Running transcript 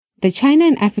The China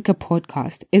and Africa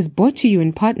podcast is brought to you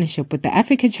in partnership with the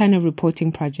Africa-China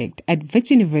Reporting Project at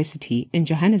Wits University in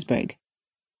Johannesburg.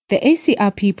 The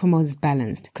ACRP promotes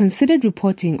balanced, considered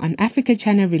reporting on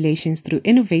Africa-China relations through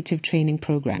innovative training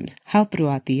programs held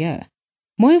throughout the year.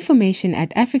 More information at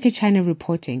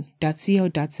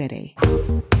africachinareporting.co.za.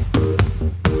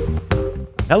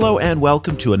 Hello and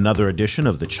welcome to another edition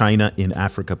of the China in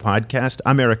Africa podcast.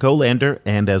 I'm Eric Olander,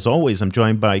 and as always, I'm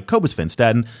joined by Cobus van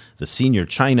Staden, the senior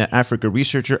China-Africa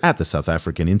researcher at the South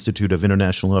African Institute of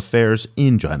International Affairs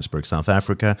in Johannesburg, South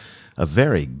Africa. A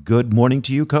very good morning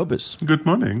to you, Cobus. Good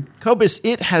morning. Cobus,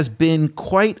 it has been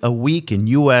quite a week in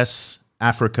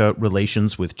U.S.-Africa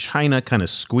relations with China kind of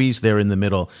squeezed there in the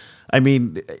middle. I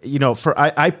mean,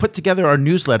 I put together our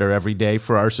newsletter every day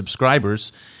for our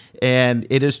subscribers, and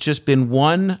it has just been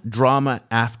one drama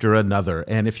after another.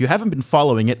 And if you haven't been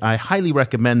following it, I highly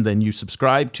recommend then you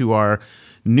subscribe to our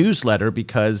newsletter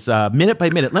because minute by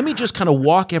minute, let me just kind of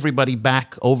walk everybody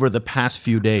back over the past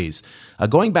few days.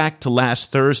 Going back to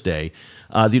last Thursday,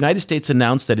 the United States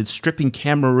announced that it's stripping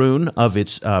Cameroon of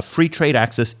its free trade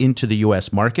access into the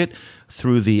U.S. market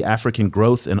through the African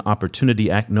Growth and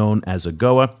Opportunity Act known as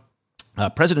AGOA.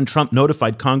 President Trump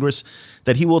notified Congress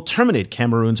that he will terminate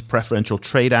Cameroon's preferential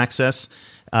trade access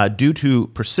due to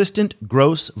persistent,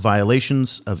 gross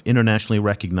violations of internationally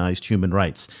recognized human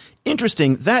rights.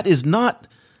 Interesting, that is not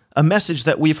a message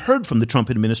that we've heard from the Trump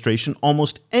administration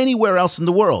almost anywhere else in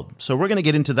the world. So we're going to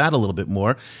get into that a little bit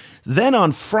more. Then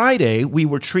on Friday, we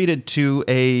were treated to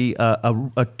a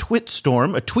tweet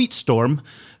storm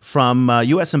from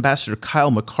U.S. Ambassador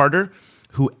Kyle McCarter,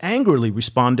 who angrily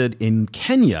responded in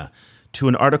Kenya to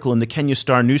an article in the Kenya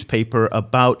Star newspaper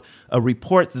about a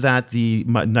report that the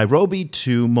Nairobi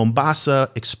to Mombasa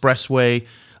expressway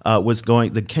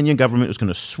the Kenyan government was going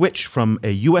to switch from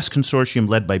a U.S. consortium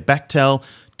led by Bechtel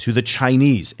to the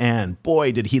Chinese. And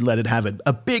boy, did he let it have it.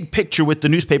 A big picture with the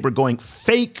newspaper going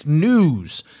fake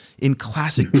news in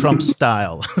classic Trump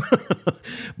style.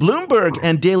 Bloomberg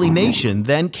and Daily Nation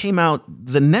then came out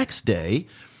the next day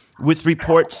with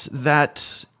reports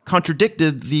that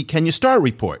contradicted the Kenya Star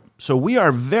report. So we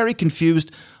are very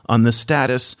confused on the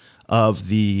status of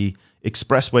the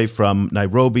expressway from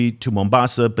Nairobi to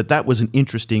Mombasa, but that was an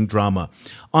interesting drama.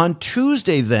 On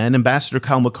Tuesday then, Ambassador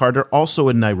Kyle McCarter, also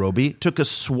in Nairobi, took a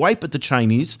swipe at the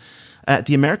Chinese at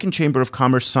the American Chamber of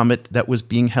Commerce summit that was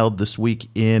being held this week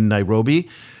in Nairobi,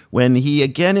 when he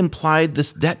again implied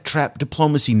this debt trap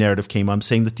diplomacy narrative came on,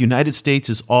 saying that the United States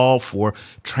is all for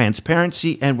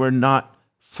transparency and we're not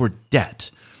for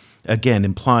debt. Again,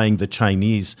 implying the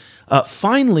Chinese.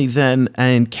 Finally, then,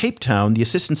 in Cape Town, the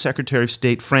Assistant Secretary of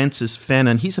State, Francis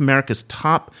Fanon, he's America's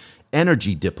top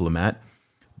energy diplomat.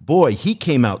 Boy, he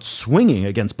came out swinging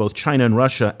against both China and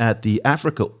Russia at the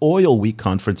Africa Oil Week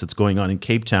conference that's going on in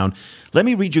Cape Town. Let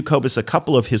me read you, Cobus, a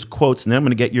couple of his quotes, and then I'm going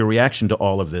to get your reaction to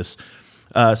all of this.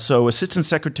 So Assistant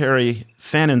Secretary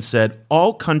Fanon said,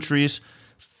 all countries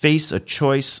face a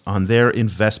choice on their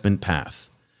investment path.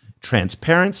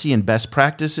 Transparency and best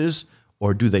practices,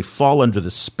 or do they fall under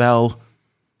the spell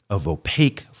of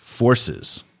opaque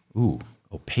forces? Ooh,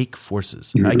 opaque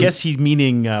forces. Mm-hmm. I guess he's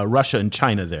meaning Russia and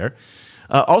China there.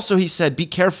 Also, he said, be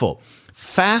careful.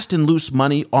 Fast and loose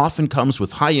money often comes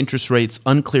with high interest rates,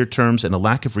 unclear terms, and a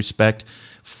lack of respect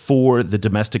for the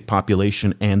domestic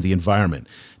population and the environment.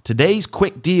 Today's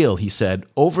quick deal, he said,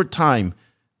 over time,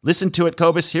 listen to it,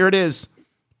 Cobus, here it is,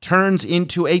 turns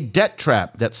into a debt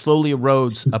trap that slowly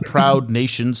erodes a proud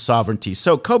nation's sovereignty.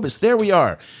 So, Cobus, there we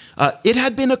are. It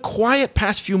had been a quiet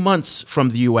past few months from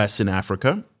the U.S. in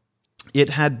Africa.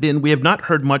 We have not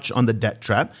heard much on the debt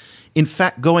trap. In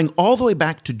fact, going all the way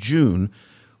back to June,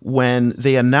 when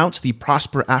they announced the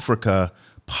Prosper Africa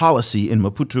policy in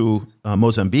Maputo,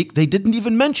 Mozambique, they didn't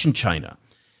even mention China.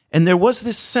 And there was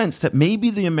this sense that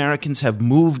maybe the Americans have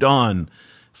moved on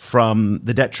from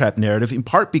the debt trap narrative, in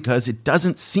part because it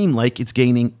doesn't seem like it's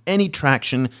gaining any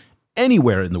traction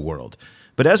anywhere in the world.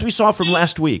 But as we saw from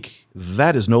last week,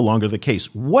 that is no longer the case.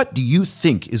 What do you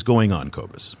think is going on,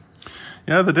 Cobus?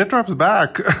 Yeah, the debt trap's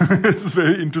back. It's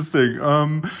very interesting.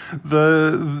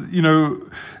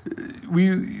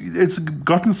 It's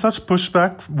gotten such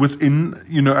pushback within,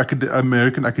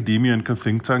 American academia and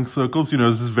think tank circles.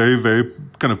 This is very, very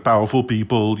kind of powerful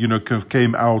people, kind of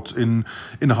came out in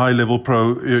high-level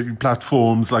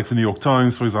platforms like the New York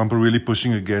Times, for example, really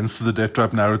pushing against the debt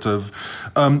trap narrative.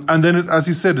 And then, as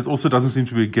you said, it also doesn't seem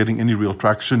to be getting any real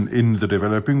traction in the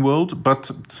developing world, but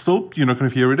still, kind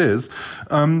of here it is.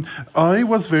 I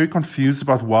was very confused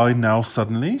about why now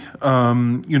suddenly,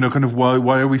 kind of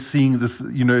why are we seeing this,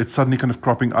 it's suddenly kind of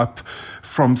cropping up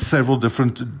from several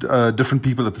different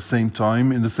people at the same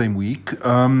time in the same week.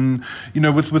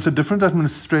 With a different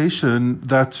administration,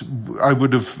 that I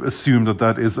would have assumed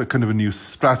that is a kind of a new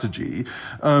strategy.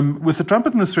 With the Trump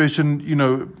administration,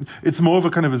 it's more of a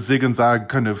kind of a zig and zag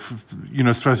kind of,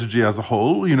 strategy as a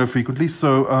whole, frequently.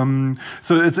 So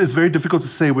it's very difficult to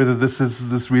say whether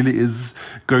this really is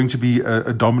going to be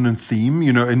a dominant theme,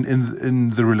 in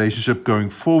the relationship going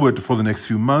forward for the next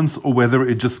few months, or whether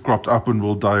it just cropped up and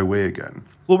will die away again.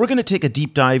 Well, we're going to take a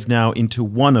deep dive now into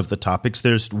one of the topics.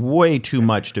 There's way too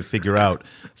much to figure out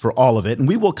for all of it, and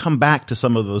we will come back to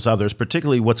some of those others,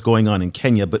 particularly what's going on in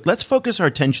Kenya. But let's focus our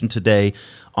attention today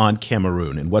on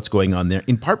Cameroon and what's going on there,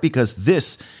 in part because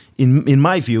this, in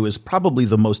my view, is probably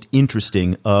the most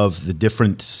interesting of the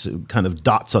different kind of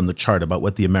dots on the chart about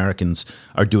what the Americans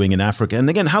are doing in Africa. And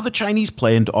again, how the Chinese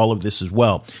play into all of this as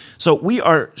well. So we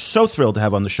are so thrilled to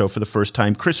have on the show for the first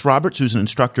time Chris Roberts, who's an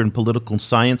instructor in political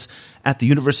science at the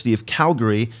University of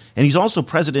Calgary. And he's also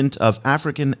president of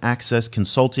African Access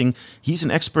Consulting. He's an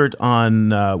expert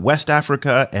on West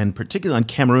Africa and particularly on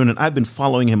Cameroon. And I've been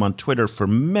following him on Twitter for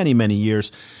many, many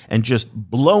years and just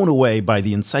blown away by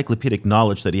the encyclopedic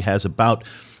knowledge that he has about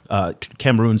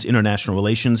Cameroon's international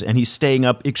relations, and he's staying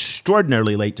up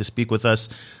extraordinarily late to speak with us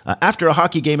after a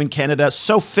hockey game in Canada.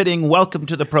 So fitting. Welcome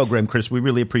to the program, Chris. We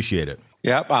really appreciate it.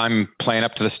 Yep, I'm playing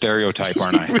up to the stereotype,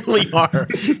 aren't I? You really are.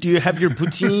 Do you have your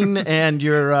poutine and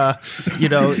your,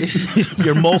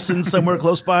 your Molson somewhere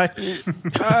close by?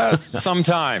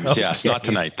 Sometimes, yes. Not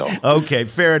tonight, though. Okay,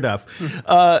 fair enough.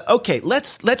 Okay,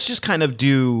 let's just kind of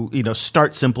do,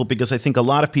 start simple, because I think a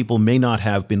lot of people may not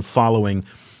have been following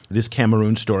this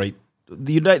Cameroon story.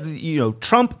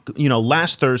 Trump,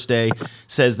 last Thursday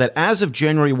says that as of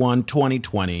January 1,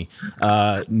 2020,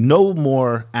 no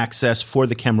more access for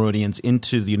the Cameroonians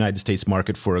into the United States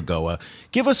market for AGOA.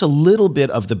 Give us a little bit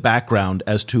of the background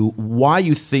as to why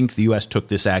you think the U.S. took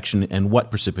this action and what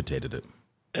precipitated it.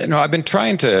 I've been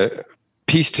trying to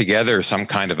piece together some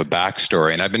kind of a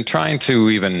backstory, and I've been trying to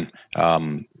even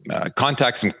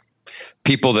contact some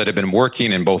people that have been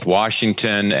working in both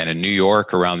Washington and in New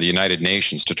York around the United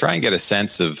Nations to try and get a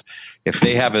sense of if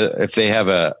they have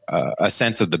a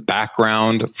sense of the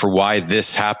background for why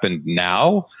this happened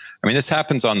now. I mean, this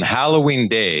happens on Halloween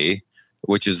Day,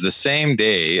 which is the same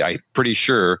day, I'm pretty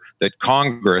sure, that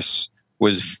Congress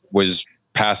was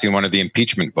passing one of the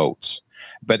impeachment votes.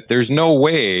 But there's no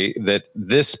way that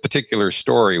this particular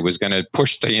story was going to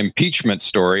push the impeachment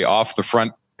story off the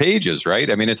front pages, right?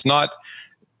 I mean, it's not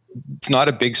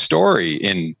a big story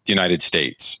in the United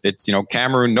States. It's,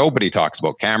 Cameroon, nobody talks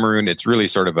about Cameroon. It's really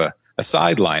sort of a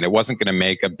sideline. It wasn't going to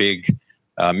make a big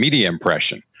media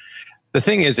impression. The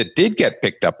thing is, it did get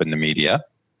picked up in the media.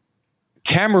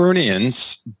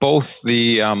 Cameroonians, both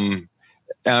the, I'm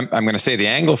going to say the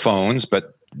Anglophones,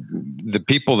 but the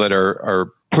people that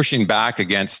are pushing back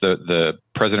against the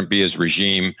President Biya's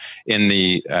regime in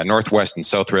the northwest and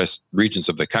southwest regions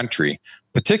of the country,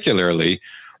 particularly,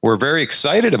 were very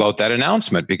excited about that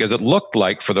announcement because it looked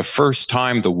like for the first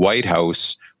time the White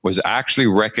House was actually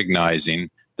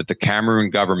recognizing that the Cameroon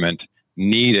government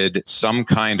needed some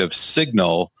kind of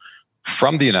signal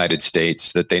from the United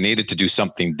States that they needed to do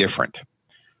something different.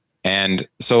 And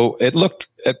so at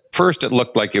first it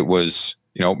looked like it was,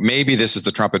 maybe this is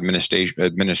the Trump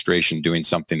administration doing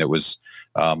something that was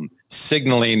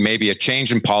signaling maybe a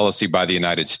change in policy by the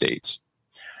United States.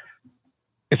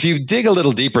 If you dig a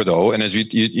little deeper, though, and as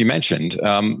you mentioned,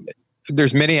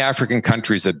 there's many African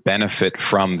countries that benefit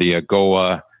from the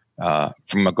AGOA,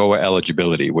 from AGOA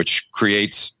eligibility, which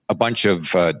creates a bunch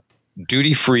of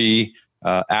duty-free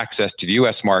access to the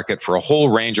U.S. market for a whole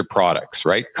range of products,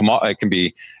 right? It can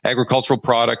be agricultural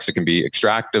products, it can be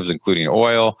extractives, including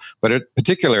oil, but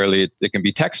particularly it can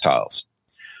be textiles.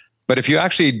 But if you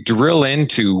actually drill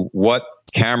into what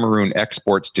Cameroon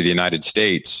exports to the United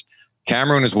States,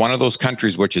 Cameroon is one of those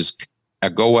countries which is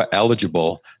AGOA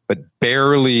eligible, but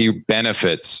barely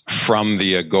benefits from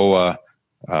the AGOA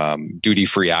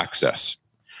duty-free access.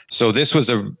 So this was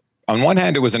on one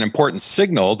hand, it was an important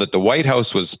signal that the White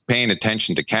House was paying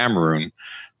attention to Cameroon,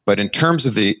 but in terms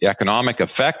of the economic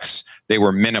effects, they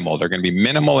were minimal. They're going to be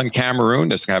minimal in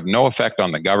Cameroon. It's going to have no effect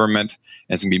on the government,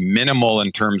 and it's going to be minimal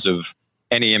in terms of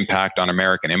any impact on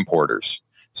American importers.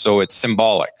 So it's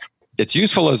symbolic. it's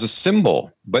useful as a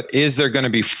symbol, but is there going to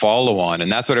be follow-on?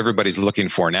 And that's what everybody's looking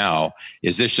for now.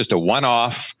 Is this just a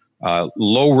one-off,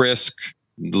 low risk,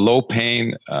 low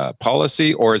pain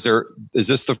policy, or is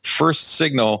this the first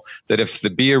signal that if the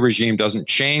Biya regime doesn't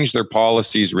change their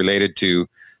policies related to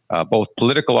both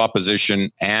political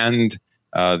opposition and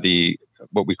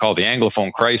what we call the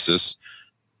Anglophone crisis,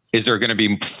 is there going to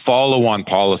be follow-on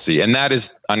policy? And that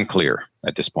is unclear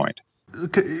at this point.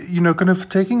 Kind of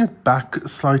taking it back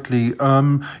slightly,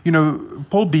 Paul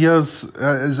Biya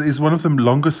is one of the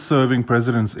longest-serving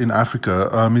presidents in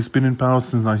Africa. He's been in power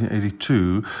since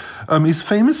 1982. He's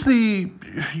famously,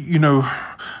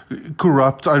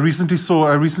 corrupt. I recently saw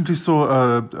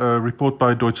a report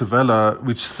by Deutsche Welle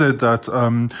which said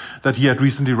that he had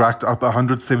recently racked up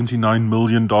 $179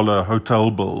 million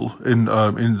hotel bill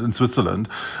in Switzerland.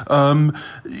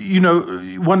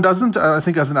 One doesn't, I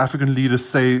think, as an African leader,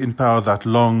 stay in power that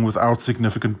long without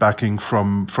significant backing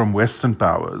from Western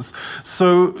powers.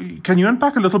 So, can you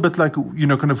unpack a little bit, like,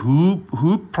 kind of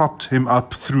who propped him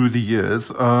up through the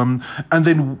years, and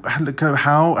then kind of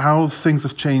how things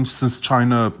have changed since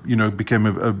China became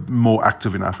a more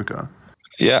active in Africa?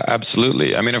 Yeah,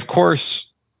 absolutely. I mean, of course,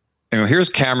 here's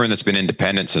Cameroon that's been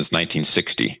independent since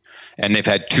 1960, and they've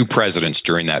had two presidents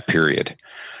during that period.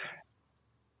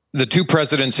 The two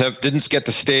presidents didn't get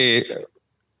to stay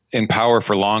in power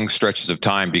for long stretches of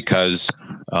time because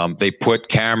they put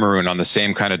Cameroon on the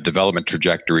same kind of development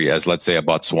trajectory as, let's say, a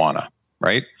Botswana,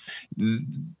 right?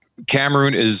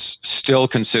 Cameroon is still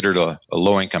considered a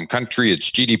low-income country. Its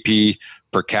GDP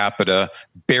per capita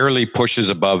barely pushes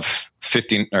above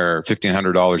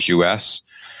 $1,500 US.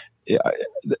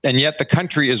 And yet the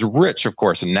country is rich, of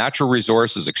course, in natural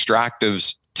resources,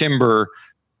 extractives, timber,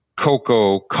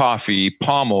 cocoa, coffee,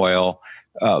 palm oil,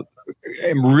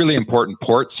 really important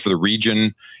ports for the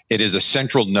region. It is a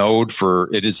central node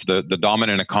it is the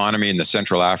dominant economy in the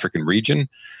Central African region.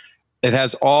 It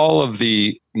has all of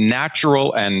the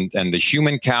natural and the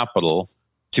human capital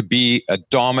to be a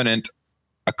dominant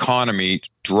economy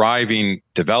driving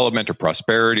development or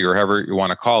prosperity or however you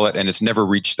want to call it, and it's never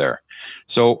reached there.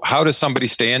 So how does somebody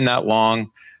stay in that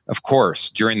long? Of course,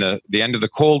 during the end of the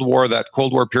Cold War, that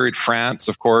Cold War period, France,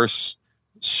 of course,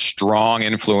 strong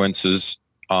influences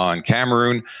on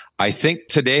Cameroon. I think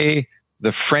today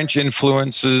the French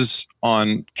influences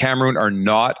on Cameroon are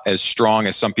not as strong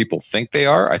as some people think they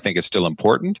are. I think it's still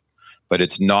important, but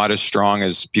it's not as strong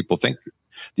as people think. The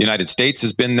United States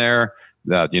has been there.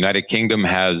 The United Kingdom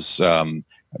has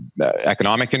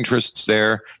economic interests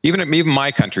there. Even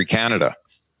my country, Canada.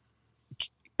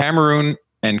 Cameroon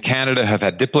and Canada have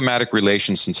had diplomatic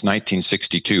relations since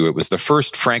 1962. It was the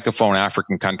first Francophone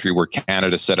African country where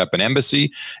Canada set up an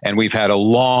embassy, and we've had a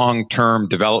long-term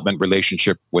development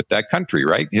relationship with that country,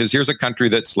 right? Here's a country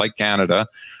that's like Canada,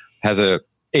 has a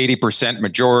 80%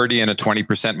 majority and a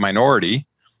 20% minority,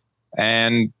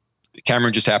 and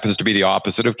Cameroon just happens to be the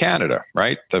opposite of Canada,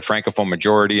 right? The Francophone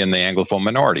majority and the Anglophone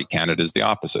minority. Canada is the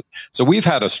opposite. So we've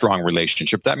had a strong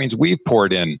relationship. That means we've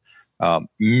poured in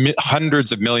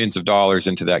hundreds of millions of dollars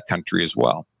into that country as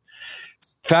well.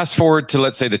 Fast forward to,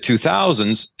 let's say, the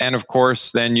 2000s, and of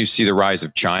course, then you see the rise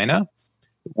of China.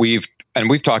 We've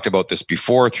talked about this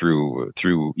before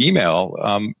through email.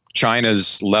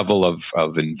 China's level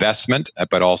of investment,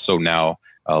 but also now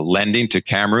lending to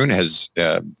Cameroon has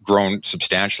grown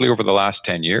substantially over the last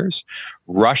 10 years.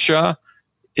 Russia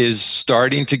is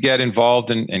starting to get involved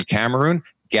in Cameroon.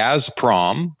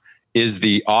 Gazprom is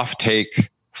the offtake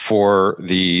for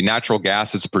the natural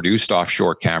gas that's produced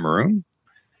offshore Cameroon.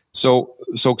 So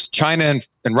China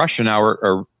and Russia now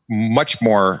are much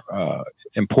more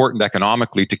important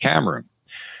economically to Cameroon.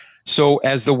 So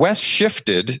as the West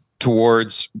shifted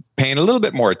towards paying a little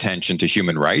bit more attention to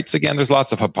human rights, again, there's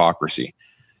lots of hypocrisy.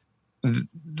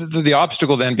 The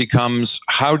obstacle then becomes,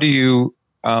 how do you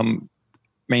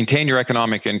maintain your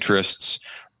economic interests,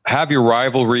 have your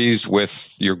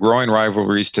growing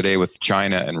rivalries today with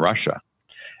China and Russia,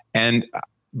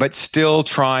 but still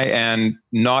try and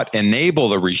not enable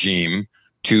the regime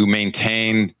to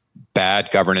maintain bad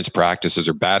governance practices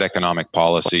or bad economic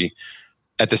policy,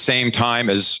 at the same time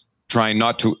as trying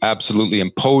not to absolutely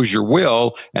impose your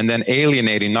will and then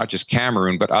alienating not just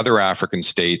Cameroon, but other African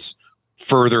states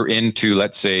further into,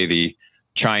 let's say, the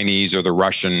Chinese or the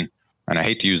Russian, and I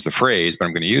hate to use the phrase, but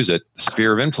I'm going to use it,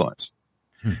 sphere of influence.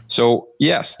 So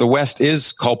yes, the West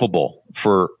is culpable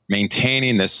for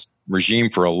maintaining this regime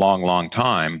for a long, long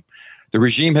time. The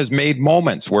regime has made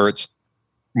moments where it's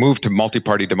moved to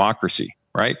multi-party democracy,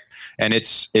 right? And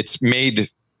it's made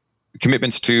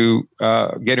commitments to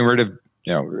getting rid of,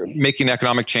 making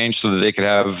economic change so that they could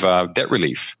have debt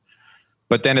relief.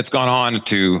 But then it's gone on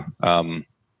to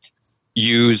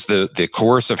use the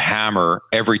coercive hammer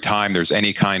every time there's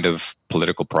any kind of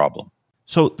political problem.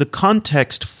 So the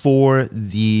context for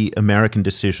the American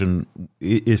decision,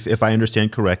 if I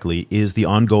understand correctly, is the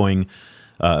ongoing,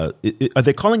 are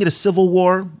they calling it a civil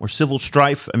war or civil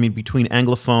strife? I mean, between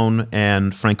Anglophone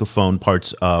and Francophone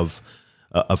parts of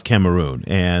Cameroon,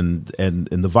 and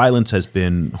the violence has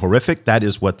been horrific. That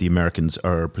is what the Americans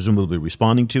are presumably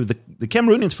responding to. The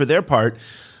Cameroonians, for their part,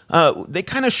 they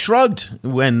kind of shrugged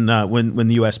when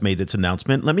the U.S. made its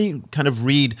announcement. Let me kind of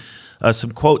read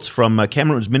some quotes from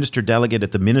Cameroon's minister delegate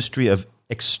at the Ministry of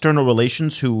External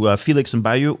Relations, Felix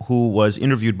Mbayu, who was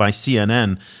interviewed by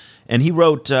CNN. And he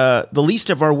wrote, the least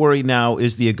of our worry now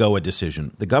is the AGOA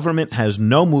decision. The government has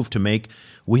no move to make.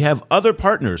 We have other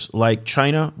partners like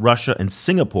China, Russia, and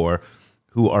Singapore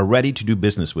who are ready to do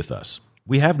business with us.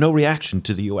 We have no reaction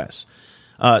to the U.S.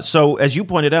 So as you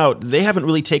pointed out, they haven't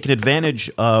really taken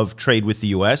advantage of trade with the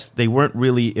U.S. They weren't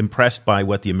really impressed by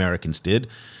what the Americans did.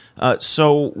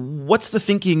 So what's the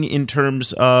thinking in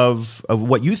terms of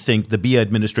what you think the Biya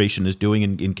administration is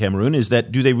doing in Cameroon? Is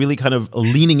that, do they really kind of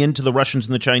leaning into the Russians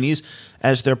and the Chinese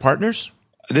as their partners?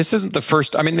 This isn't the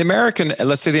first. I mean, the American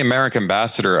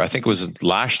ambassador, I think it was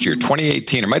last year,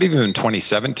 2018, or might have even been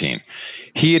 2017.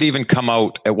 He had even come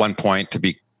out at one point to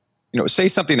be, say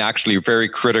something actually very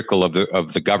critical of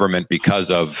the government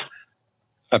because of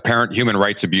apparent human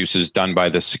rights abuses done by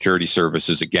the security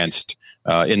services against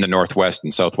in the Northwest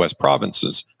and Southwest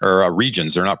provinces, or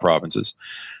regions. They're not provinces.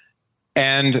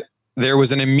 And there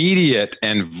was an immediate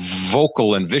and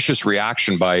vocal and vicious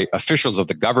reaction by officials of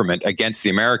the government against the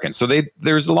Americans. So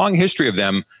there's a long history of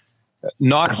them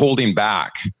not holding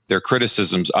back their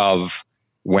criticisms of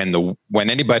when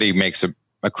anybody makes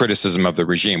a criticism of the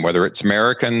regime, whether it's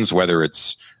Americans, whether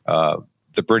it's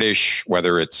the British,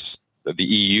 whether it's the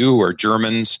EU or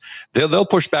Germans. They'll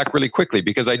push back really quickly,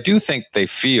 because I do think they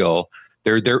feel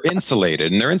they're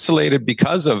insulated, and they're insulated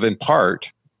because of, in part,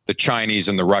 the Chinese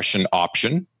and the Russian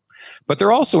option. But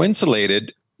they're also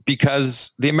insulated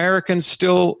because the Americans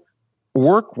still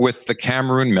work with the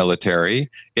Cameroon military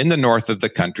in the north of the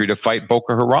country to fight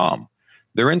Boko Haram.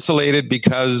 They're insulated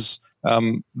because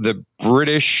the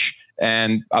British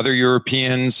and other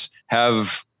Europeans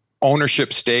have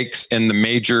ownership stakes in the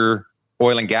major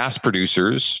oil and gas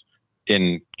producers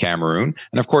in Cameroon.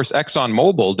 And of course,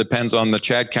 ExxonMobil depends on the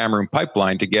Chad-Cameroon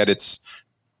pipeline to get its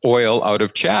oil out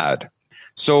of Chad.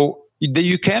 So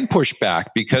you can push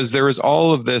back because there is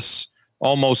all of this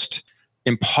almost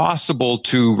impossible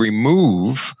to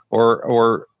remove,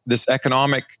 or this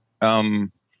economic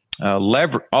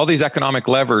lever, all these economic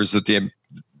levers that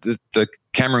the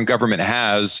Cameroon government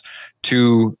has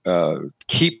to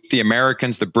keep the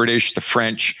Americans, the British, the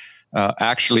French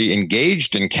actually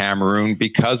engaged in Cameroon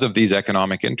because of these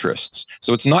economic interests.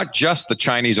 So it's not just the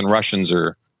Chinese and Russians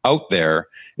are out there,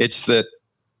 it's that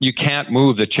you can't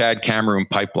move the Chad-Cameroon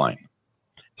pipeline.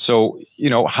 So,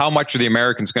 how much are the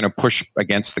Americans going to push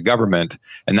against the government?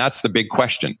 And that's the big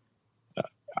question.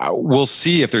 We'll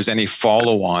see if there's any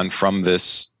follow-on from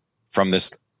this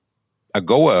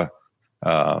AGOA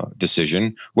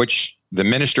decision, which the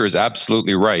minister is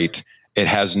absolutely right. It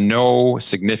has no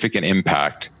significant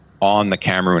impact on the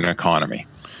Cameroon economy.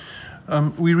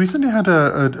 We recently had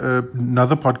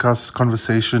another podcast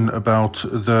conversation about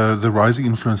the rising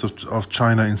influence of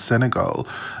China in Senegal.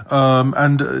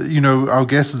 Our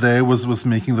guest there was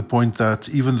making the point that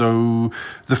even though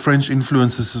the French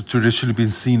influence has traditionally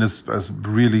been seen as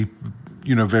really,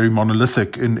 very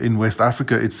monolithic in West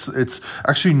Africa, it's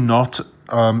actually not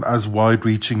as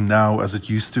wide-reaching now as it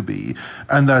used to be,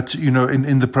 and that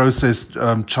in the process,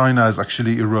 China has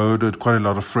actually eroded quite a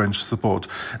lot of French support.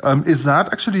 Is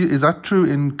that true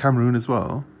in Cameroon as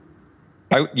well?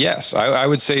 Yes, I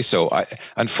would say so.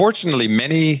 Unfortunately,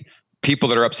 many people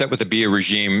that are upset with the Biya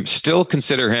regime still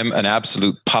consider him an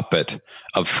absolute puppet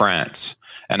of France,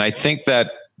 and I think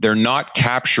that they're not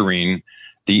capturing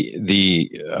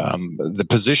the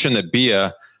position that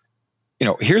Biya.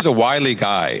 Here's a wily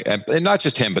guy, and not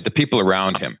just him, but the people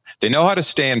around him. They know how to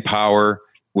stay in power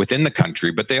within the country,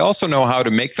 but they also know how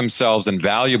to make themselves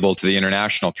invaluable to the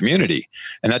international community.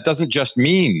 And that doesn't just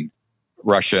mean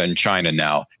Russia and China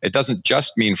now. It doesn't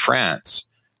just mean France.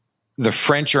 The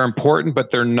French are important,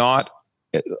 but they're not.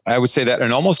 I would say that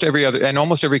in almost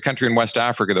every country in West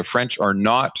Africa, the French are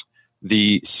not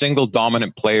the single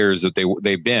dominant players that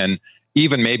they've been,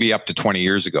 even maybe up to 20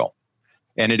 years ago.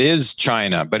 And it is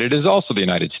China, but it is also the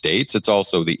United States. It's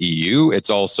also the EU. It's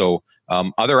also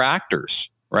other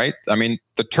actors, right? I mean,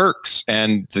 the Turks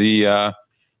and the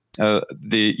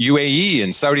UAE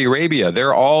and Saudi Arabia,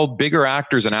 they're all bigger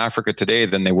actors in Africa today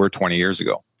than they were 20 years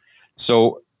ago.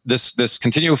 So this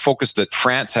continual focus that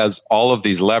France has all of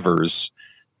these levers,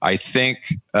 I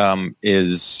think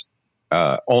is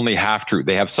only half true.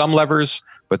 They have some levers,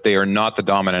 but they are not the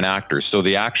dominant actors. So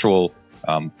the actual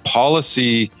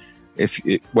policy,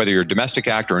 whether you're a domestic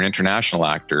actor or an international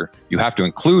actor, you have to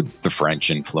include the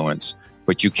French influence,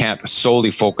 but you can't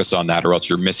solely focus on that, or else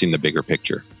you're missing the bigger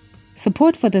picture.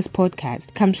 Support for this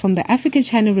podcast comes from the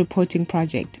Africa-China Reporting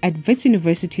Project at Wits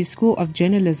University School of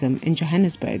Journalism in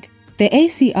Johannesburg. The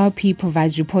ACRP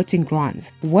provides reporting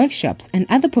grants, workshops, and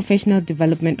other professional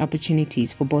development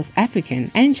opportunities for both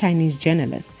African and Chinese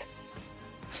journalists.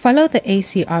 Follow the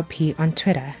ACRP on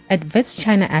Twitter at Wits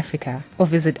China Africa or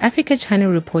visit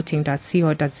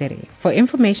africachinareporting.co.za for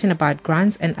information about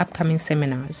grants and upcoming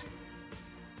seminars.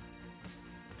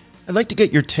 I'd like to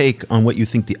get your take on what you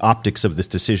think the optics of this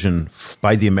decision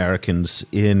by the Americans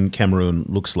in Cameroon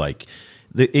looks like.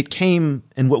 It came,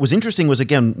 and what was interesting was,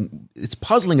 again, it's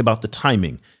puzzling about the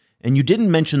timing. And you didn't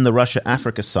mention the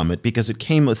Russia-Africa summit because it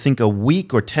came, I think, a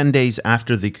week or 10 days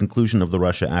after the conclusion of the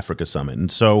Russia-Africa summit. And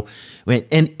so,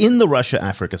 and in the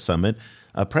Russia-Africa summit,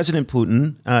 President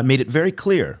Putin made it very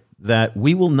clear that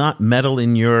we will not meddle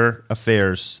in your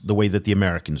affairs the way that the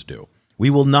Americans do. We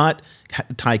will not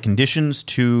tie conditions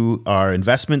to our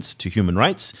investments, to human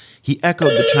rights. He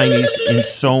echoed the Chinese in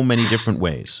so many different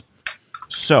ways.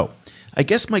 So I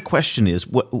guess my question is,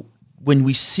 when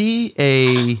we see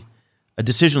a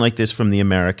decision like this from the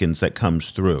Americans that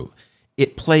comes through,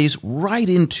 it plays right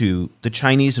into the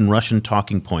Chinese and Russian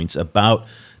talking points about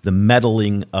the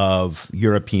meddling of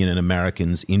European and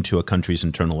Americans into a country's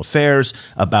internal affairs,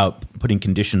 about putting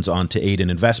conditions on to aid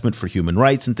and investment for human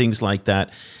rights and things like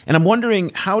that. And I'm wondering,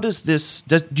 how do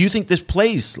you think this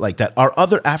plays like that? Are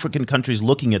other African countries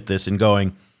looking at this and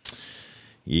going,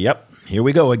 yep, here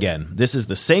we go again. This is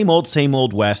the same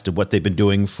old West of what they've been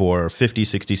doing for 50,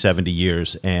 60, 70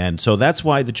 years. And so that's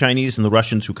why the Chinese and the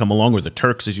Russians who come along, or the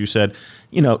Turks, as you said,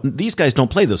 these guys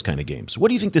don't play those kind of games. What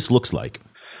do you think this looks like?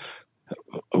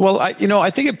 Well, I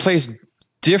think it plays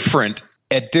different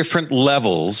at different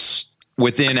levels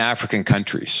within African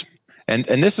countries. And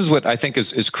this is what I think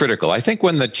is critical. I think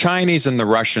when the Chinese and the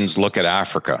Russians look at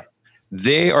Africa,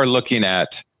 they are looking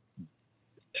at,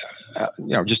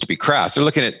 just to be crass, they're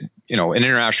looking at, in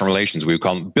international relations, we would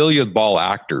call them billiard ball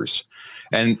actors.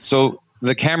 And so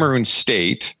the Cameroon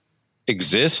state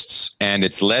exists, and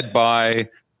it's led by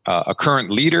a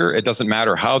current leader. It doesn't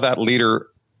matter how that leader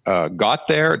got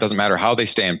there. It doesn't matter how they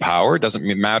stay in power. It doesn't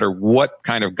matter what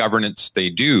kind of governance they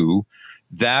do.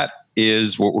 That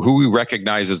is who we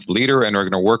recognize as the leader, and are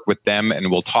going to work with them. And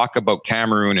we'll talk about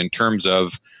Cameroon in terms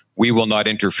of, we will not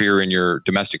interfere in your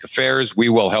domestic affairs. We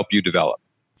will help you develop.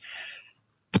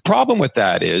 The problem with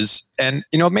that is, and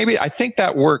maybe I think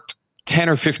that worked 10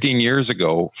 or 15 years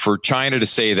ago for China to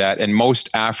say that, and most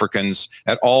Africans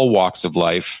at all walks of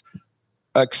life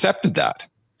accepted that.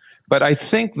 But I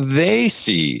think they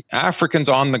see Africans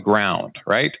on the ground,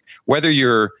 right? Whether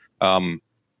you're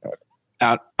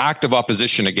active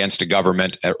opposition against a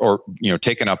government, or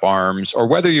taking up arms, or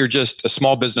whether you're just a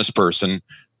small business person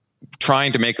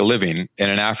trying to make a living in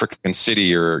an African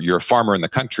city, or you're a farmer in the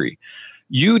country,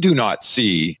 you do not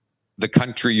see the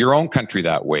country, your own country,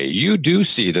 that way. You do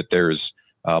see that there's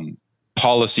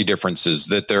policy differences,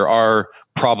 that there are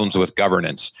problems with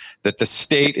governance, that the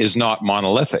state is not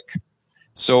monolithic.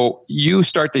 So you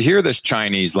start to hear this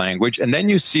Chinese language, and then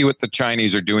you see what the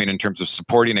Chinese are doing in terms of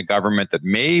supporting a government that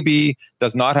maybe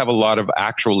does not have a lot of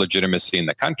actual legitimacy in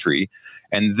the country.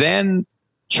 And then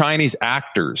Chinese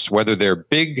actors, whether they're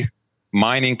big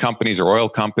mining companies or oil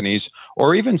companies,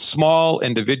 or even small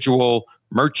individual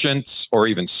merchants, or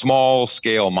even small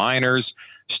scale miners,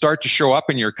 start to show up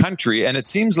in your country. And it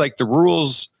seems like the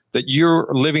rules that you're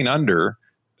living under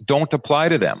don't apply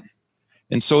to them.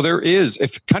 And so there is,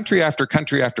 if country after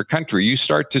country after country, you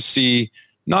start to see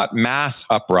not mass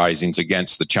uprisings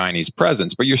against the Chinese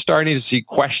presence, but you're starting to see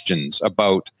questions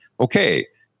about, okay,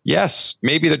 yes,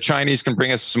 maybe the Chinese can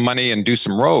bring us some money and do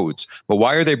some roads, but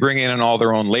why are they bringing in all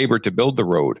their own labor to build the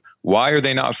road? Why are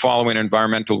they not following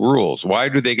environmental rules? Why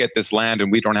do they get this land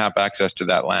and we don't have access to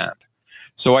that land?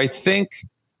 So I think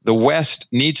the West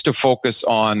needs to focus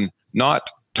on not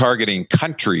targeting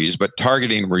countries, but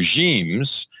targeting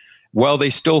regimes, while they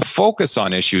still focus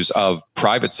on issues of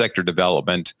private sector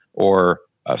development or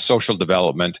social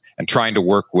development, and trying to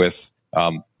work with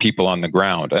people on the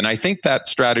ground. And I think that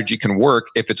strategy can work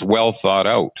if it's well thought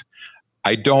out.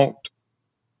 I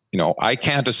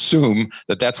can't assume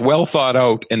that that's well thought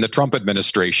out in the Trump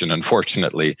administration,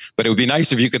 unfortunately, but it would be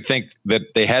nice if you could think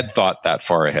that they had thought that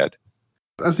far ahead.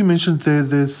 As you mentioned,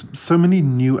 there's so many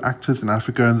new actors in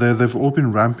Africa, and they've all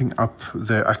been ramping up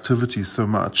their activities so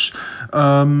much.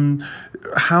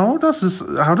 How does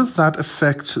that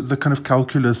affect the kind of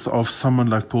calculus of someone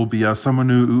like Paul Biya, someone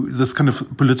who this kind of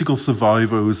political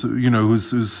survivor whose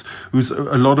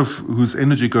a lot of whose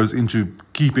energy goes into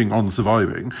keeping on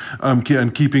surviving,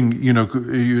 and keeping,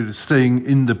 staying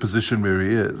in the position where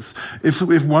he is.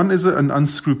 If one is an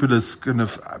unscrupulous kind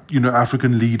of,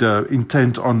 African leader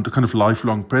intent on the kind of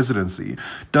lifelong presidency,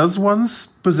 does one's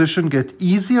position get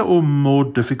easier or more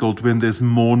difficult when there's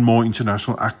more and more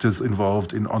international actors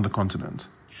involved on the continent?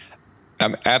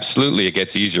 Absolutely, it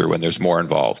gets easier when there's more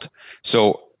involved.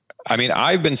 So,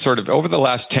 I've been sort of, over the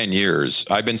last 10 years,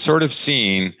 I've been sort of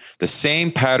seeing the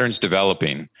same patterns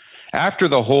developing after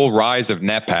the whole rise of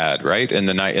NEPAD, right, in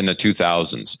the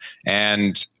 2000s,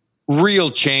 and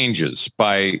real changes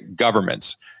by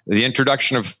governments. The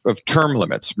introduction of term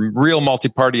limits, real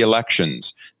multi-party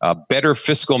elections, better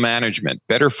fiscal management,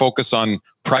 better focus on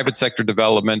private sector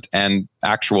development and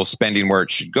actual spending where it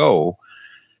should go.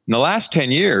 In the last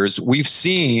 10 years, we've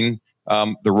seen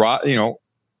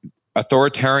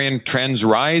authoritarian trends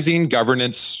rising,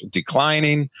 governance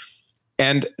declining,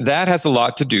 and that has a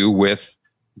lot to do with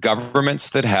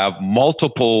governments that have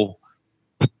multiple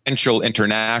potential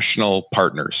international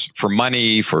partners for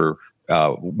money, for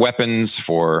weapons,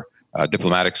 for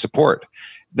diplomatic support.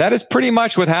 That is pretty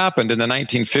much what happened in the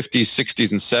 1950s,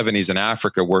 60s, and 70s in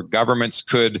Africa, where governments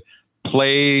could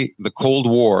play the Cold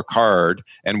War card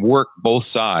and work both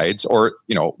sides, or,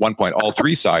 at one point, all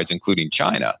three sides, including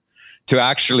China, to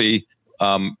actually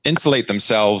insulate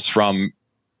themselves from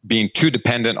being too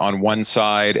dependent on one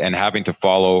side and having to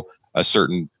follow a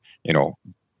certain,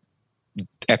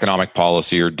 economic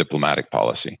policy or diplomatic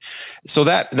policy. So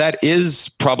that is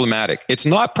problematic. It's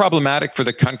not problematic for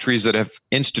the countries that have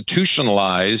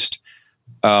institutionalized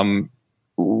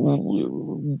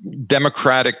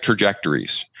democratic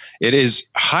trajectories. It is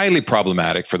highly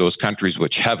problematic for those countries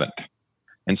which haven't.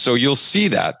 And so you'll see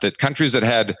that countries that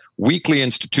had weakly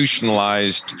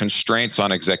institutionalized constraints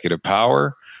on executive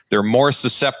power, they're more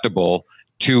susceptible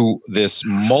to this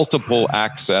multiple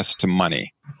access to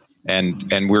money.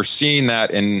 And we're seeing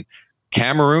that in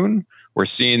Cameroon. We're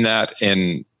seeing that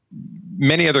in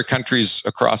many other countries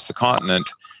across the continent.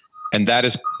 And that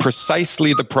is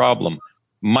precisely the problem.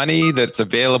 Money that's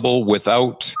available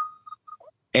without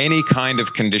any kind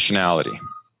of conditionality.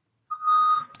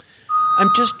 I'm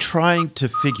just trying to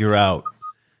figure out,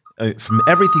 from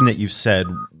everything that you've said,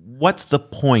 what's the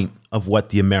point of what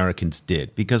the Americans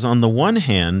did? Because on the one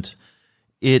hand,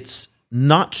 it's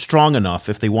not strong enough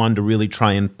if they wanted to really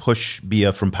try and push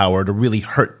Biya from power to really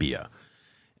hurt Biya.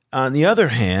 On the other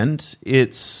hand,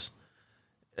 it's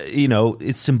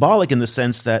symbolic in the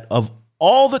sense that of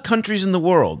all the countries in the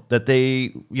world that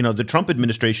the Trump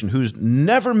administration, who's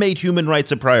never made human rights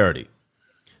a priority,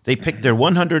 they picked their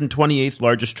 128th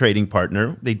largest trading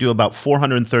partner. They do about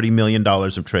 $430 million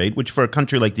of trade, which for a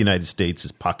country like the United States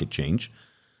is pocket change.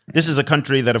 This is a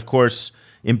country that, of course,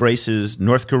 embraces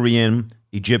North Korean,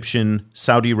 Egyptian,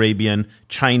 Saudi Arabian,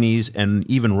 Chinese, and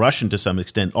even Russian to some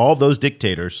extent. All those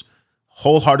dictators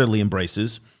wholeheartedly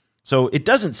embraces. So it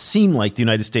doesn't seem like the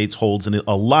United States holds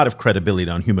a lot of credibility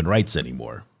on human rights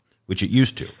anymore, which it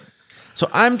used to. So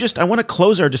I want to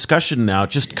close our discussion now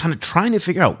just kind of trying to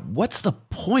figure out what's the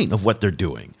point of what they're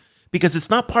doing. Because it's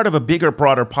not part of a bigger,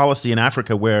 broader policy in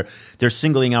Africa where they're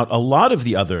singling out a lot of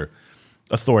the other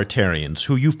authoritarians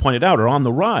who you've pointed out are on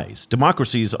the rise.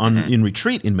 Democracies in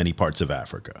retreat in many parts of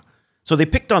Africa. So they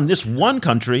picked on this one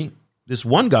country, this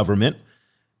one government,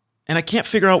 and I can't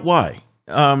figure out why.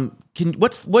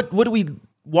 What do we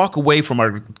walk away from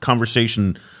our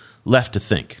conversation left to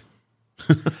think?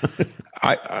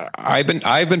 I've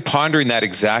been pondering that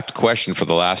exact question for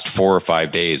the last 4 or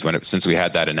 5 days since we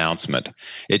had that announcement.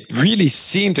 It really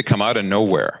seemed to come out of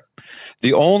nowhere.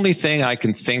 The only thing I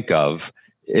can think of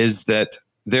is that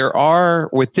there are,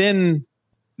 within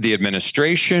the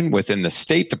administration, within the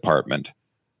State Department,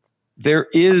 there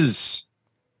is,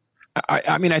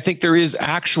 I think there is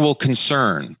actual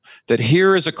concern that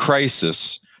here is a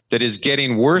crisis that is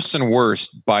getting worse and worse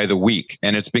by the week.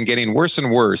 And it's been getting worse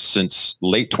and worse since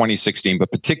late 2016,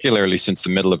 but particularly since the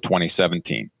middle of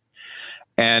 2017.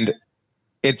 And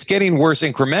it's getting worse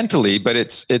incrementally, but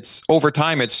it's over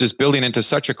time, it's just building into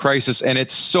such a crisis, and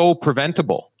it's so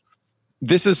preventable.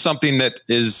 This is something that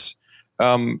is,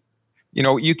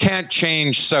 you can't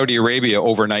change Saudi Arabia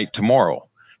overnight tomorrow.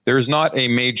 There's not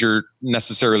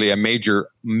necessarily a major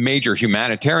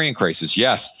humanitarian crisis.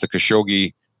 Yes, the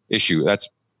Khashoggi issue, that's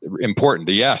important.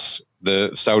 The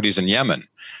Saudis in Yemen.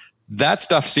 That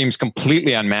stuff seems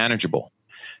completely unmanageable.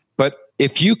 But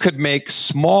if you could make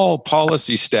small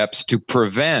policy steps to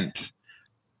prevent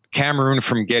Cameroon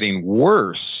from getting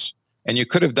worse, and you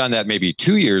could have done that maybe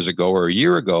 2 years ago or a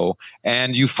year ago,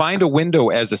 and you find a window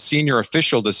as a senior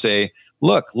official to say,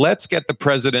 look, let's get the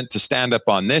president to stand up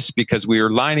on this because we are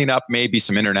lining up maybe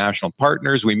some international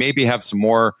partners. We maybe have some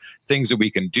more things that we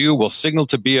can do. We'll signal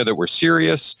to BIA that we're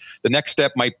serious. The next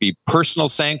step might be personal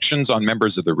sanctions on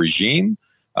members of the regime.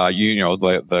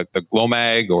 The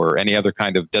GLOMAG or any other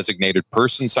kind of designated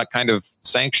persons, that kind of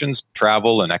sanctions,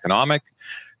 travel and economic.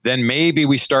 Then maybe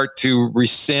we start to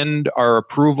rescind our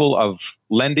approval of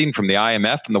lending from the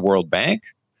IMF and the World Bank.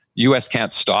 U.S.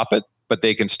 can't stop it, but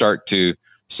they can start to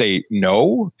say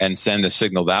no and send a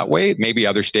signal that way. Maybe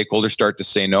other stakeholders start to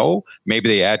say no. Maybe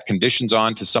they add conditions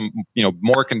on to some,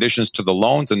 more conditions to the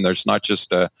loans, and there's not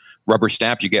just a rubber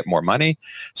stamp, you get more money.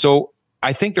 So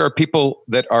I think there are people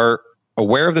that are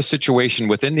aware of the situation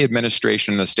within the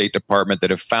administration and the State Department that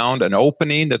have found an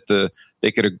opening that the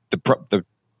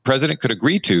president could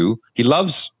agree to. He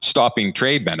loves stopping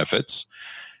trade benefits,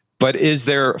 but is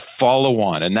there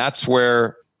follow-on? And that's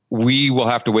where we will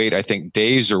have to wait, I think,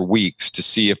 days or weeks to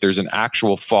see if there's an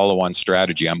actual follow-on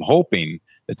strategy. I'm hoping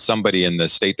that somebody in the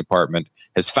State Department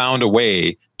has found a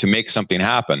way to make something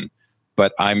happen,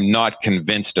 but I'm not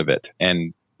convinced of it.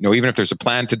 And even if there's a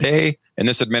plan today in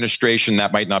this administration,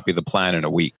 that might not be the plan in a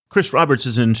week. Chris Roberts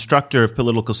is an instructor of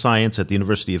political science at the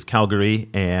University of Calgary,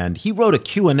 and he wrote a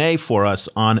Q&A for us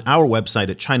on our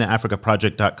website at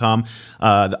ChinaAfricaProject.com.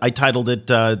 I titled it,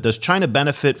 Does China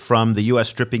Benefit from the U.S.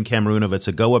 Stripping Cameroon of its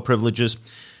AGOA privileges?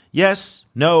 Yes,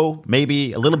 no,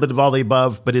 maybe, a little bit of all the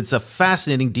above, but it's a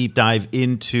fascinating deep dive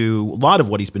into a lot of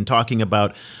what he's been talking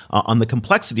about on the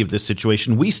complexity of this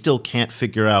situation. We still can't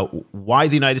figure out why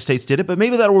the United States did it, but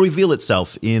maybe that will reveal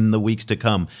itself in the weeks to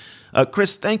come.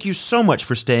 Chris, thank you so much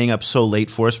for staying up so late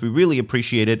for us. We really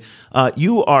appreciate it.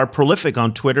 You are prolific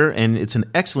on Twitter, and it's an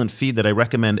excellent feed that I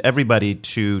recommend everybody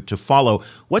to follow.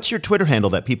 What's your Twitter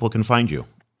handle that people can find you?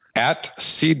 At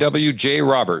CWJ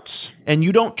Roberts. And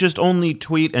you don't just only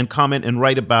tweet and comment and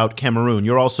write about Cameroon.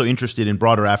 You're also interested in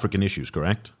broader African issues,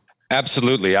 correct?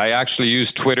 Absolutely. I actually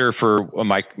use Twitter for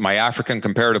my African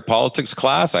comparative politics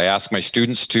class. I ask my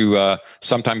students to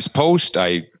sometimes post.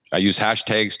 I use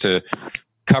hashtags to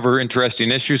cover interesting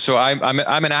issues. So I'm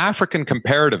an African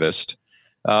comparativist,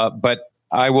 but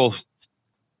I will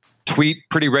tweet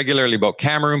pretty regularly about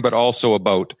Cameroon, but also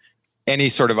about any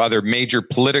sort of other major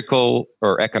political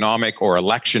or economic or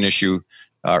election issue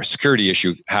or security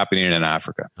issue happening in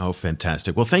Africa. Oh,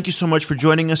 fantastic. Well, thank you so much for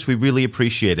joining us. We really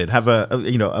appreciate it. Have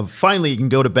finally you can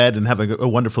go to bed and have a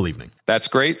wonderful evening. That's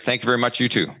great. Thank you very much. You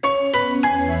too.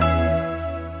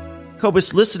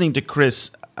 Cobus, listening to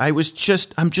Chris, I'm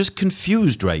just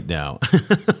confused right now.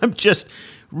 I'm just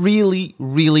really,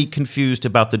 really confused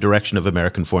about the direction of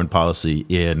American foreign policy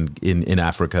in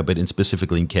Africa, but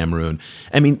specifically in Cameroon.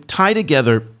 I mean, tie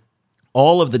together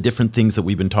all of the different things that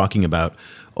we've been talking about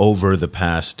over the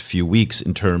past few weeks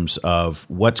in terms of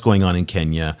what's going on in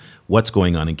Kenya, what's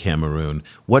going on in Cameroon,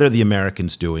 what are the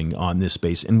Americans doing on this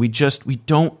space, and we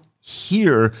don't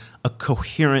hear a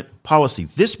coherent policy.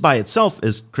 This by itself,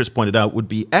 as Chris pointed out, would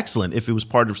be excellent if it was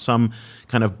part of some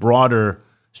kind of broader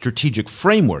strategic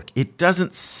framework. It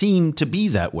doesn't seem to be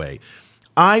that way.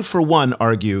 I, for one,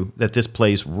 argue that this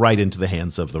plays right into the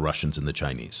hands of the Russians and the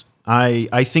Chinese.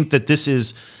 I think that this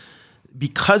is,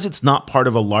 because it's not part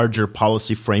of a larger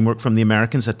policy framework from the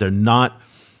Americans, that they're not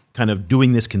kind of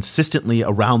doing this consistently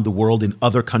around the world in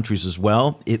other countries as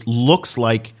well. It looks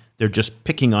like they're just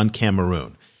picking on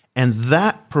Cameroon. And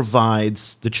that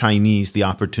provides the Chinese the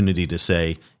opportunity to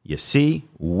say, you see,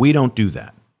 we don't do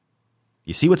that.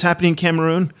 You see what's happening in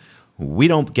Cameroon? We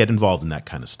don't get involved in that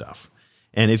kind of stuff.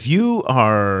 And if you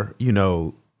are,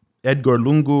 Edgar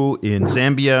Lungu in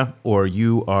Zambia, or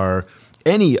you are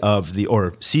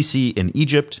or Sisi in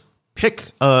Egypt,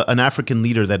 pick an African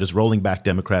leader that is rolling back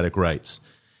democratic rights.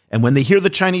 And when they hear the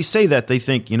Chinese say that, they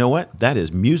think, you know what? That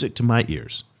is music to my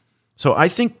ears. So I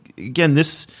think, again,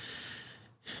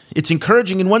 it's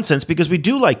encouraging in one sense because we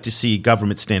do like to see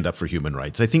government stand up for human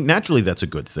rights. I think naturally that's a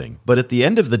good thing. But at the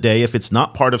end of the day, if it's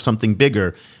not part of something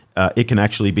bigger, it can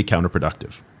actually be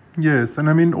counterproductive. Yes, and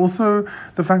I mean also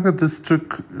the fact that this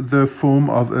took the form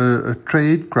of a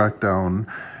trade crackdown,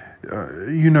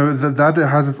 that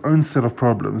has its own set of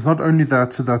problems. Not only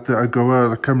that the AGOA,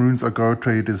 the Cameroon's AGOA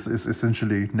trade is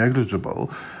essentially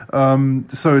negligible,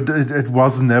 So it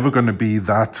was never going to be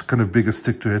that kind of big a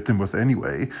stick to hit him with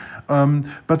anyway.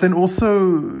 But then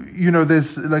also,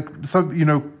 there's like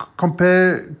some,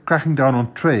 compare cracking down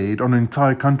on trade, on an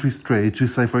entire country's trade, to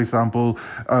say, for example,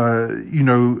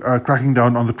 cracking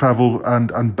down on the travel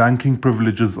and banking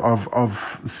privileges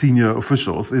of senior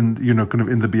officials in, kind of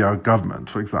in the BR government,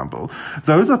 for example.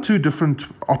 Those are two different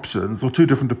options or two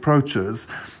different approaches.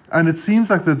 And it seems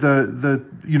like the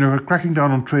cracking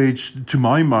down on trade, to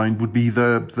my mind, would be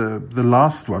the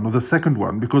last one or the second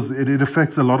one, because it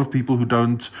affects a lot of people who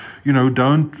don't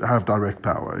have direct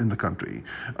power in the country.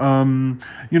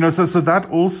 So that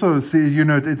also,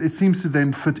 it seems to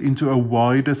then fit into a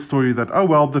wider story that,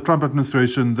 the Trump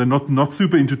administration, they're not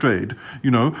super into trade,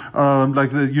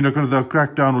 they'll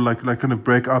crack down or like kind of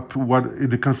break up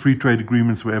the kind of free trade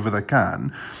agreements wherever they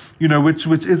can. Which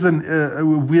is a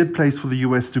weird place for the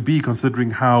U.S. to be,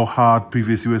 considering how hard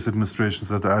previous U.S. administrations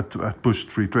had pushed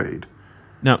free trade.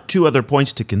 Now, two other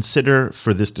points to consider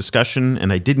for this discussion,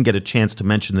 and I didn't get a chance to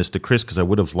mention this to Chris because I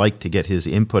would have liked to get his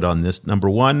input on this. Number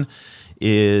one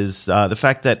is the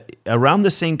fact that around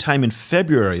the same time in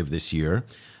February of this year,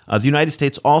 the United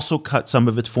States also cut some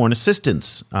of its foreign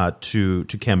assistance to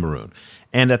Cameroon.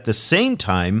 And at the same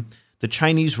time, the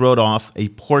Chinese wrote off a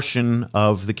portion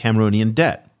of the Cameroonian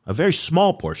debt. A very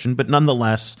small portion, but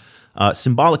nonetheless,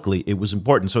 symbolically, it was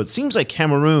important. So it seems like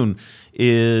Cameroon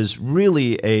is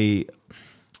really a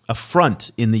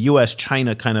front in the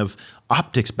U.S.-China kind of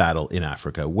optics battle in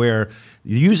Africa, where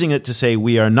you're using it to say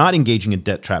we are not engaging in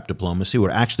debt trap diplomacy, we're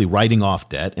actually writing off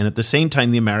debt, and at the same time,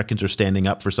 the Americans are standing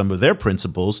up for some of their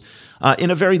principles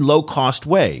in a very low-cost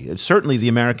way. Certainly, the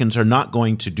Americans are not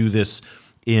going to do this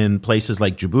in places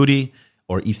like Djibouti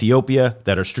or Ethiopia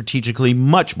that are strategically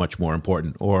much, much more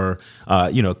important, or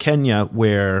Kenya,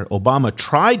 where Obama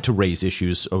tried to raise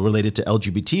issues related to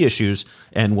LGBT issues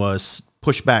and was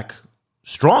pushed back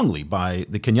strongly by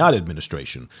the Kenyatta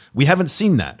administration. We haven't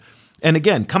seen that. And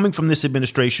again, coming from this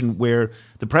administration where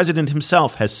the president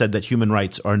himself has said that human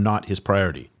rights are not his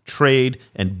priority, trade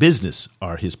and business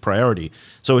are his priority.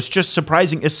 So it's just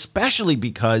surprising, especially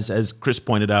because, as Chris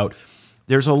pointed out,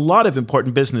 there's a lot of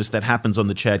important business that happens on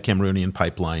the Chad-Cameroonian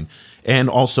pipeline and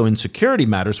also in security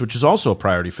matters, which is also a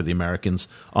priority for the Americans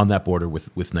on that border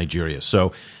with Nigeria.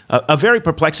 So a very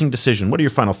perplexing decision. What are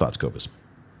your final thoughts, Cobus?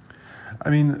 I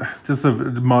mean, just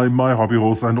my hobby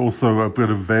horse, and also I've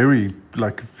got a very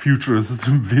futurist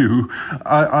view.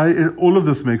 All of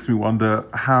this makes me wonder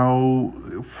how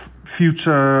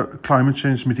future climate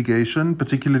change mitigation,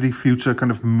 particularly future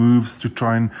kind of moves to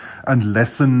try and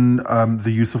lessen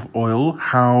the use of oil,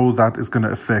 how that is going to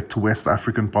affect West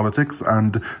African politics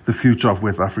and the future of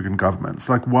West African governments.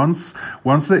 Like once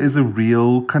there is a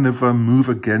real kind of a move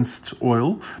against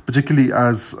oil, particularly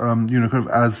as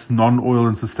as non-oil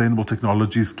and sustainable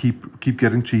technologies keep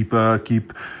getting cheaper,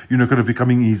 keep kind of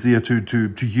becoming easier to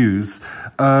use.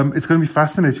 It's going to be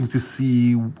fascinating to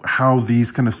see how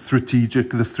these kind of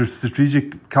strategic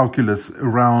calculus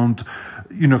around,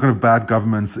 kind of bad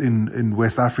governments in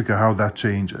West Africa, how that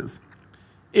changes.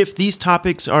 If these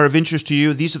topics are of interest to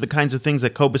you, these are the kinds of things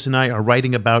that Cobus and I are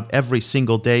writing about every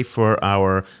single day for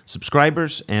our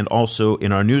subscribers and also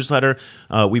in our newsletter.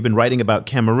 We've been writing about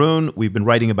Cameroon, we've been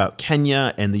writing about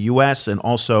Kenya and the U.S., and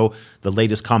also the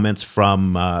latest comments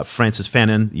from Francis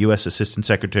Fanon, U.S. Assistant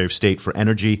Secretary of State for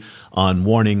Energy, on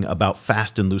warning about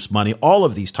fast and loose money. All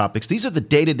of these topics, these are the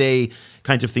day-to-day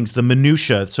kinds of things, the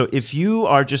minutia. So if you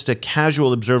are just a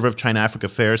casual observer of China-Africa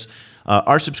affairs,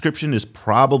 our subscription is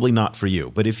probably not for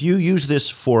you. But if you use this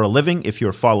for a living, if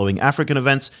you're following African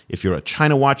events, if you're a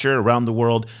China watcher around the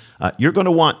world, you're going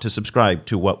to want to subscribe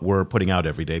to what we're putting out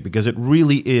every day, because it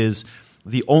really is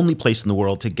the only place in the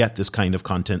world to get this kind of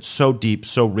content so deep,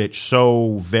 so rich,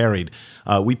 so varied.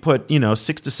 We put,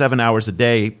 6 to 7 hours a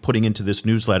day putting into this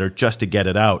newsletter just to get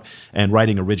it out and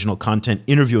writing original content,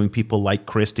 interviewing people like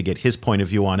Chris to get his point of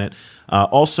view on it.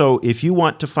 Also, if you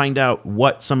want to find out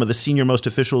what some of the senior-most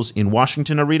officials in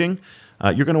Washington are reading,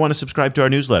 you're going to want to subscribe to our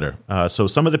newsletter. So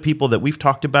some of the people that we've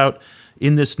talked about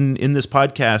in this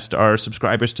podcast are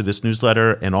subscribers to this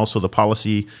newsletter, and also the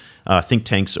policy think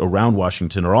tanks around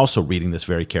Washington are also reading this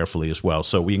very carefully as well.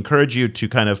 So we encourage you to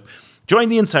kind of join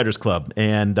the Insiders Club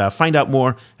and find out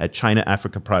more at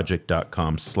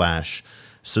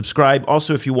ChinaAfricaProject.com/subscribe.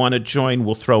 Also, if you want to join,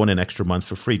 we'll throw in an extra month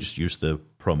for free. Just use the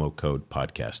promo code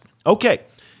podcast. Okay.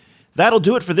 That'll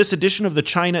do it for this edition of the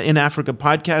China in Africa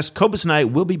podcast. Cobus and I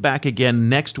will be back again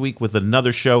next week with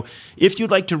another show. If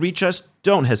you'd like to reach us,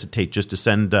 don't hesitate just to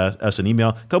send us an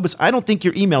email. Cobus, I don't think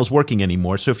your email's working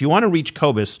anymore. So if you want to reach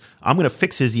Cobus, I'm going to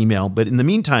fix his email. But in the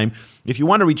meantime, if you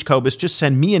want to reach Cobus, just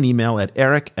send me an email at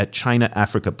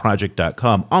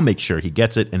eric@chinaafricaproject.com. I'll make sure he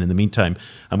gets it. And in the meantime,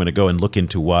 I'm going to go and look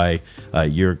into why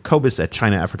your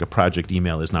Cobus@ChinaAfricaProject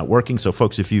email is not working. So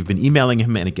folks, if you've been emailing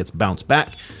him and it gets bounced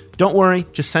back, don't worry,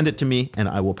 just send it to me and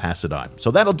I will pass it on. So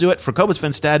that'll do it. For Cobus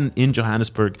van Staden in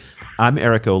Johannesburg, I'm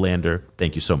Eric Olander.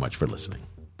 Thank you so much for listening.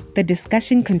 The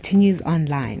discussion continues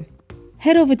online.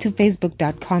 Head over to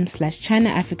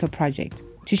facebook.com/ChinaAfricaProject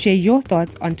to share your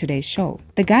thoughts on today's show.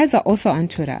 The guys are also on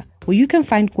Twitter, where you can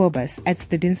find Cobus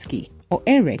 @Stadinsky or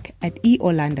Eric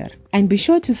 @eolander. And be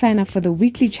sure to sign up for the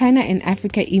weekly China in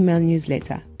Africa email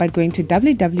newsletter by going to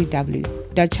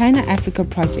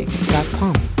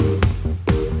www.chinaafricaproject.com.